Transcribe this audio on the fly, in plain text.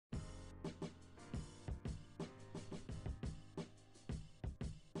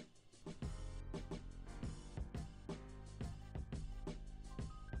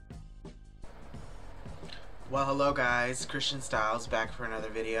Well, hello guys, Christian Stylez back for another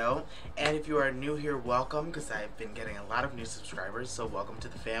video, and if you are new here, welcome, because I've been getting a lot of new subscribers, so welcome to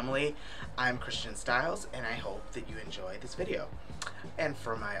the family. I'm Christian Stylez, and I hope that you enjoy this video. And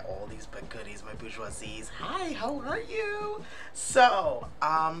for my oldies but goodies, my bourgeoisies, hi, how are you? So,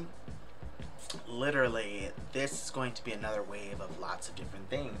 literally, this is going to be another wave of lots of different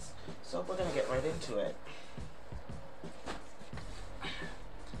things, so we're gonna get right into it.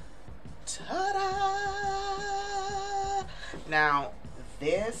 Ta-da! Now,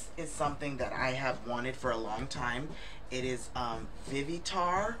 this is something that I have wanted for a long time. It is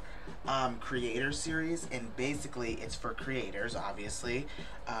VIVITAR creator series, and basically it's for creators, obviously,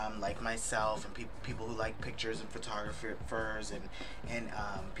 like myself and people who like pictures and photographers and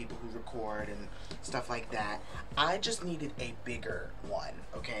people who record and stuff like that. I just needed a bigger one,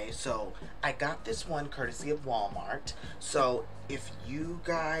 okay? So I got this one courtesy of Walmart. So if you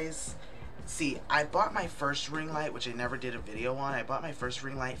guys see, I bought my first ring light, which I never did a video on. I bought my first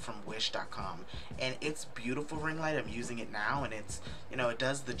ring light from Wish.com, and it's beautiful ring light. I'm using it now, and it's, you know, it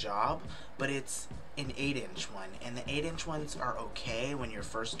does the job, but it's an 8-inch one, and the 8-inch ones are okay when you're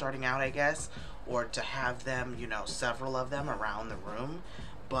first starting out, I guess, or to have them, you know, several of them around the room.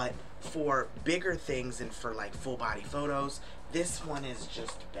 But for bigger things and for like full body photos, this one is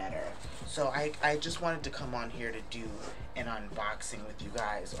just better. So I just wanted to come on here to do an unboxing with you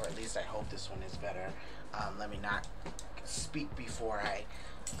guys, or at least I hope this one is better. Let me not speak before I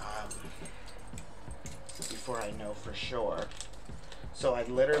know for sure. So I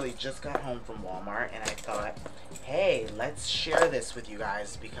literally just got home from Walmart, and I thought, hey, let's share this with you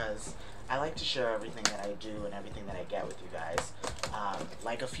guys, because I like to share everything that I do and everything that I get with you guys.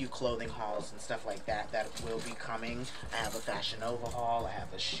 Like a few clothing hauls and stuff like that that will be coming. I have a Fashion Nova haul, I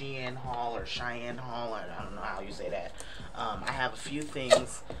have a Shein haul or Cheyenne haul, I don't know how you say that. I have a few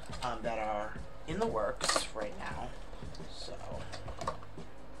things that are in the works right now. So,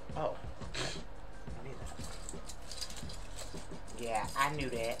 oh, I need that. Yeah, I knew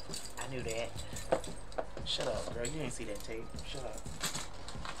that. Shut up, girl, you didn't see that tape. Shut up.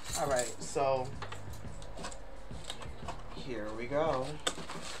 Alright, so here we go.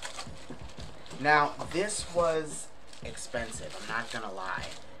 Now, this was expensive, I'm not gonna lie.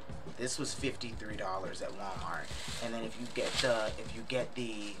 This was $53 at Walmart. And then if you get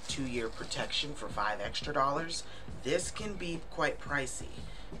the 2-year protection for $5 extra, this can be quite pricey.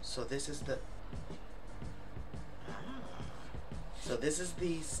 So this is the So this is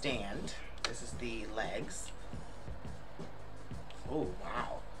the stand. This is the legs. Oh,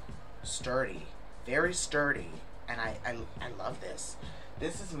 wow. Sturdy, very sturdy, and I love this.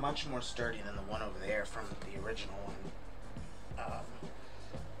 This is much more sturdy than the one over there from the original one.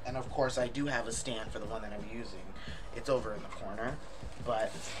 And of course I do have a stand for the one that I'm using. It's over in the corner,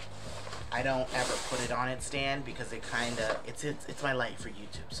 but I don't ever put it on its stand because it kinda, it's my light for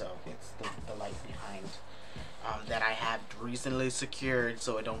YouTube, so it's the light behind that I have recently secured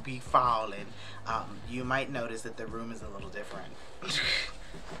so it don't be falling. You might notice that the room is a little different.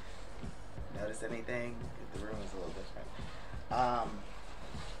 Notice anything? The room is a little different.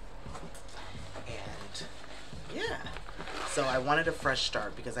 And yeah, so I wanted a fresh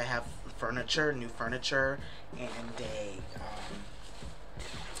start because I have furniture, new furniture, and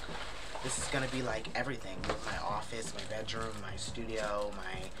this is gonna be like everything with my office, my bedroom, my studio,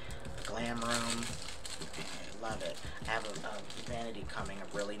 my glam room. I love it. I have a vanity coming,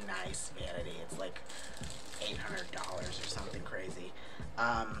 a really nice vanity. It's like $800 or something crazy.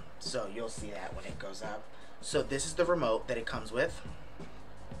 So you'll see that when it goes up. So this is the remote that it comes with.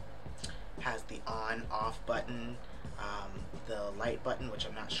 Has the on off button, the light button, which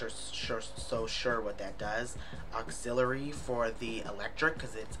I'm not so sure what that does. Auxiliary for the electric,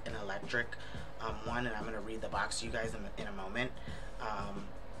 because it's an electric one, and I'm going to read the box to you guys in a moment.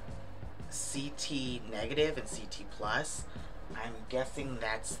 CT negative and CT plus. I'm guessing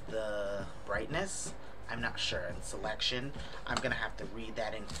that's the brightness. I'm not sure. In selection, I'm gonna have to read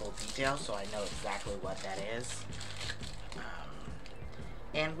that in full detail so I know exactly what that is.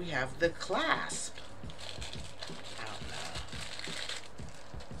 And we have the clasp. I don't know.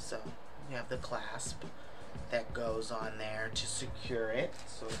 So we have the clasp that goes on there to secure it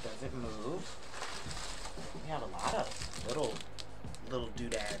so it doesn't move. We have a lot of little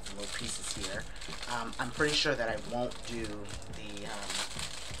doodads and little pieces here. I'm pretty sure that I won't do the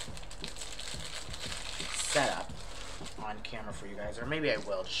setup on camera for you guys, or maybe I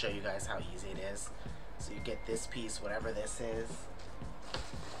will to show you guys how easy it is. So you get this piece, whatever this is.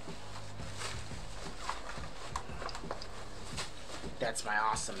 That's my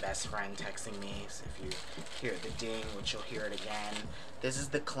awesome best friend texting me. So if you hear the ding, which you'll hear it again, this is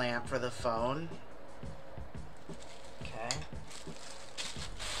the clamp for the phone.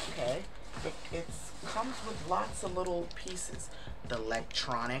 it comes with lots of little pieces. The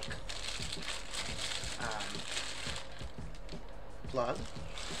electronic plug.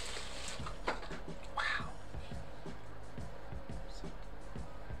 Wow.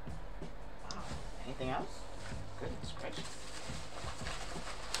 Wow. Anything else? Goodness gracious.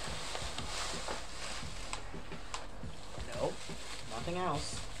 Nope. Nothing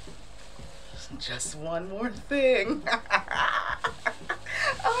else. Just one more thing.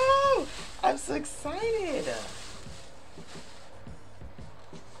 Oh, I'm so excited.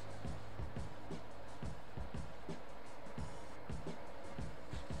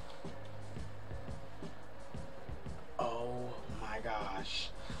 Oh my gosh.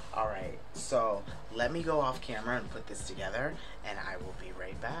 All right, so let me go off camera and put this together, and I will be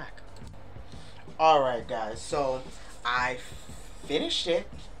right back. All right, guys, so I finished it.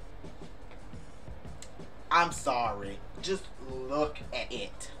 I'm sorry. Just look at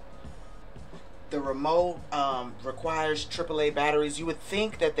it. The remote requires AAA batteries. You would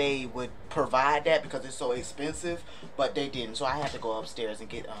think that they would provide that because it's so expensive, but they didn't. So I had to go upstairs and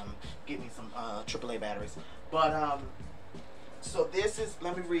get me some AAA batteries. But so this is,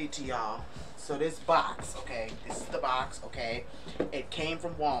 let me read to y'all. So this box, okay, this is the box, okay. It came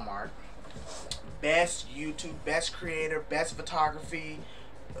from Walmart. Best YouTube, best creator, best photography,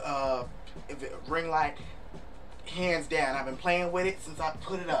 ring light. Hands down. I've been playing with it since I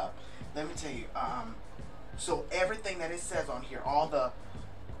put it up. Let me tell you, so everything that it says on here, all the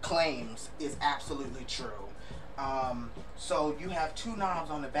claims, is absolutely true. So you have two knobs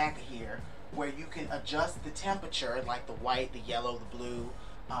on the back of here where you can adjust the temperature, like the white, the yellow, the blue,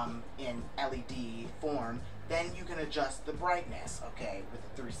 in LED form. Then you can adjust the brightness, okay, with the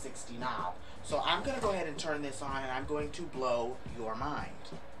 360 knob. So I'm going to go ahead and turn this on, and I'm going to blow your mind.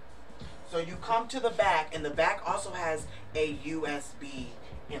 So you come to the back, and the back also has a USB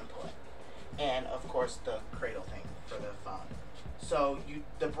input, and of course the cradle thing for the phone. So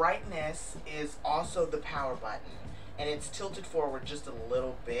the brightness is also the power button, and it's tilted forward just a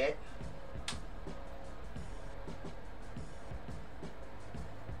little bit.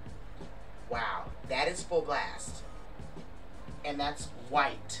 Wow, that is full blast, and that's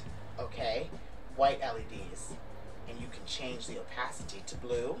white, okay, white LEDs, and you can change the opacity to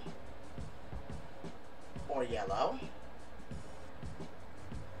blue or yellow,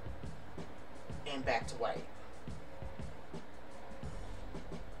 and back to white.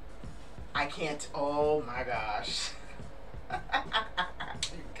 I can't, oh my gosh.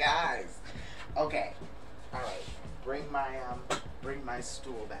 You guys. Okay, all right, bring my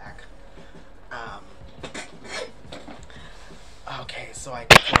stool back. Okay, so I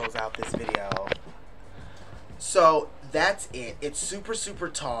can close out this video. So that's it. It's super, super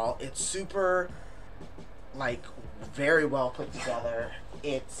tall. It's super, like, very well put together.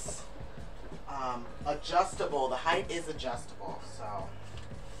 It's adjustable. The height is adjustable, so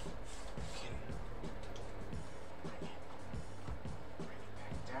bring it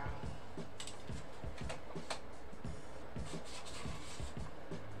back down.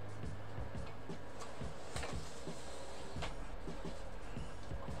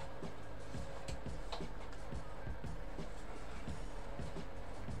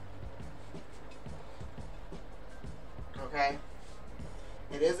 Okay,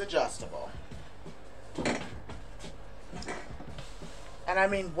 it is adjustable. And I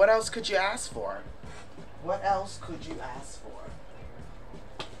mean, what else could you ask for? What else could you ask for?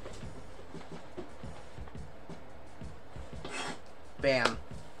 Bam.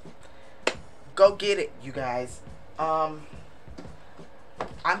 Go get it, you guys. I'm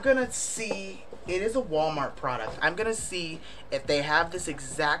gonna see. It is a Walmart product. I'm gonna see if they have this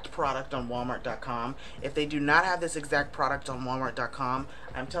exact product on Walmart.com. If they do not have this exact product on Walmart.com,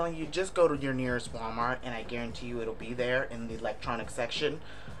 I'm telling you, just go to your nearest Walmart, and I guarantee you it'll be there in the electronic section.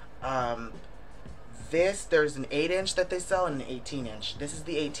 There's an 8-inch that they sell and an 18-inch. This is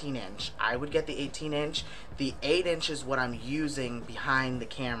the 18-inch. I would get the 18-inch. The 8-inch is what I'm using behind the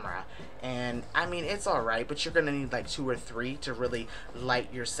camera. And, I mean, it's alright, but you're going to need like 2 or 3 to really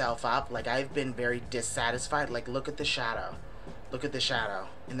light yourself up. Like, I've been very dissatisfied. Like, look at the shadow. Look at the shadow.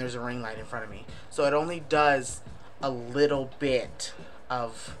 And there's a ring light in front of me. So it only does a little bit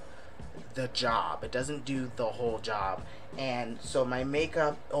of the job. It doesn't do the whole job. And so my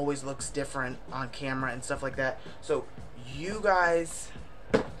makeup always looks different on camera and stuff like that. So you guys,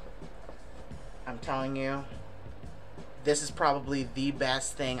 I'm telling you, this is probably the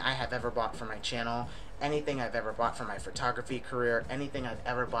best thing I have ever bought for my channel. Anything I've ever bought for my photography career, anything I've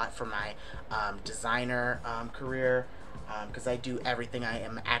ever bought for my designer career. because I do everything. I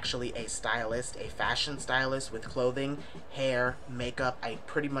am actually a stylist, a fashion stylist with clothing, hair, makeup. I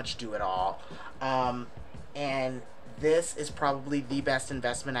pretty much do it all. And this is probably the best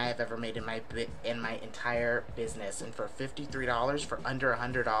investment I have ever made in my entire business. And for $53, for under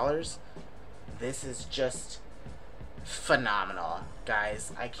 $100, this is just phenomenal,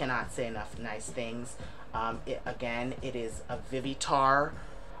 guys. I cannot say enough nice things. Again, it is a VIVITAR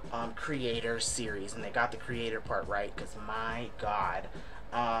creator series, and they got the creator part right, because my god.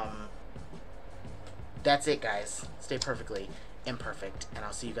 That's it, guys. Stay perfectly imperfect, and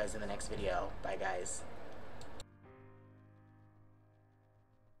I'll see you guys in the next video. Bye, guys.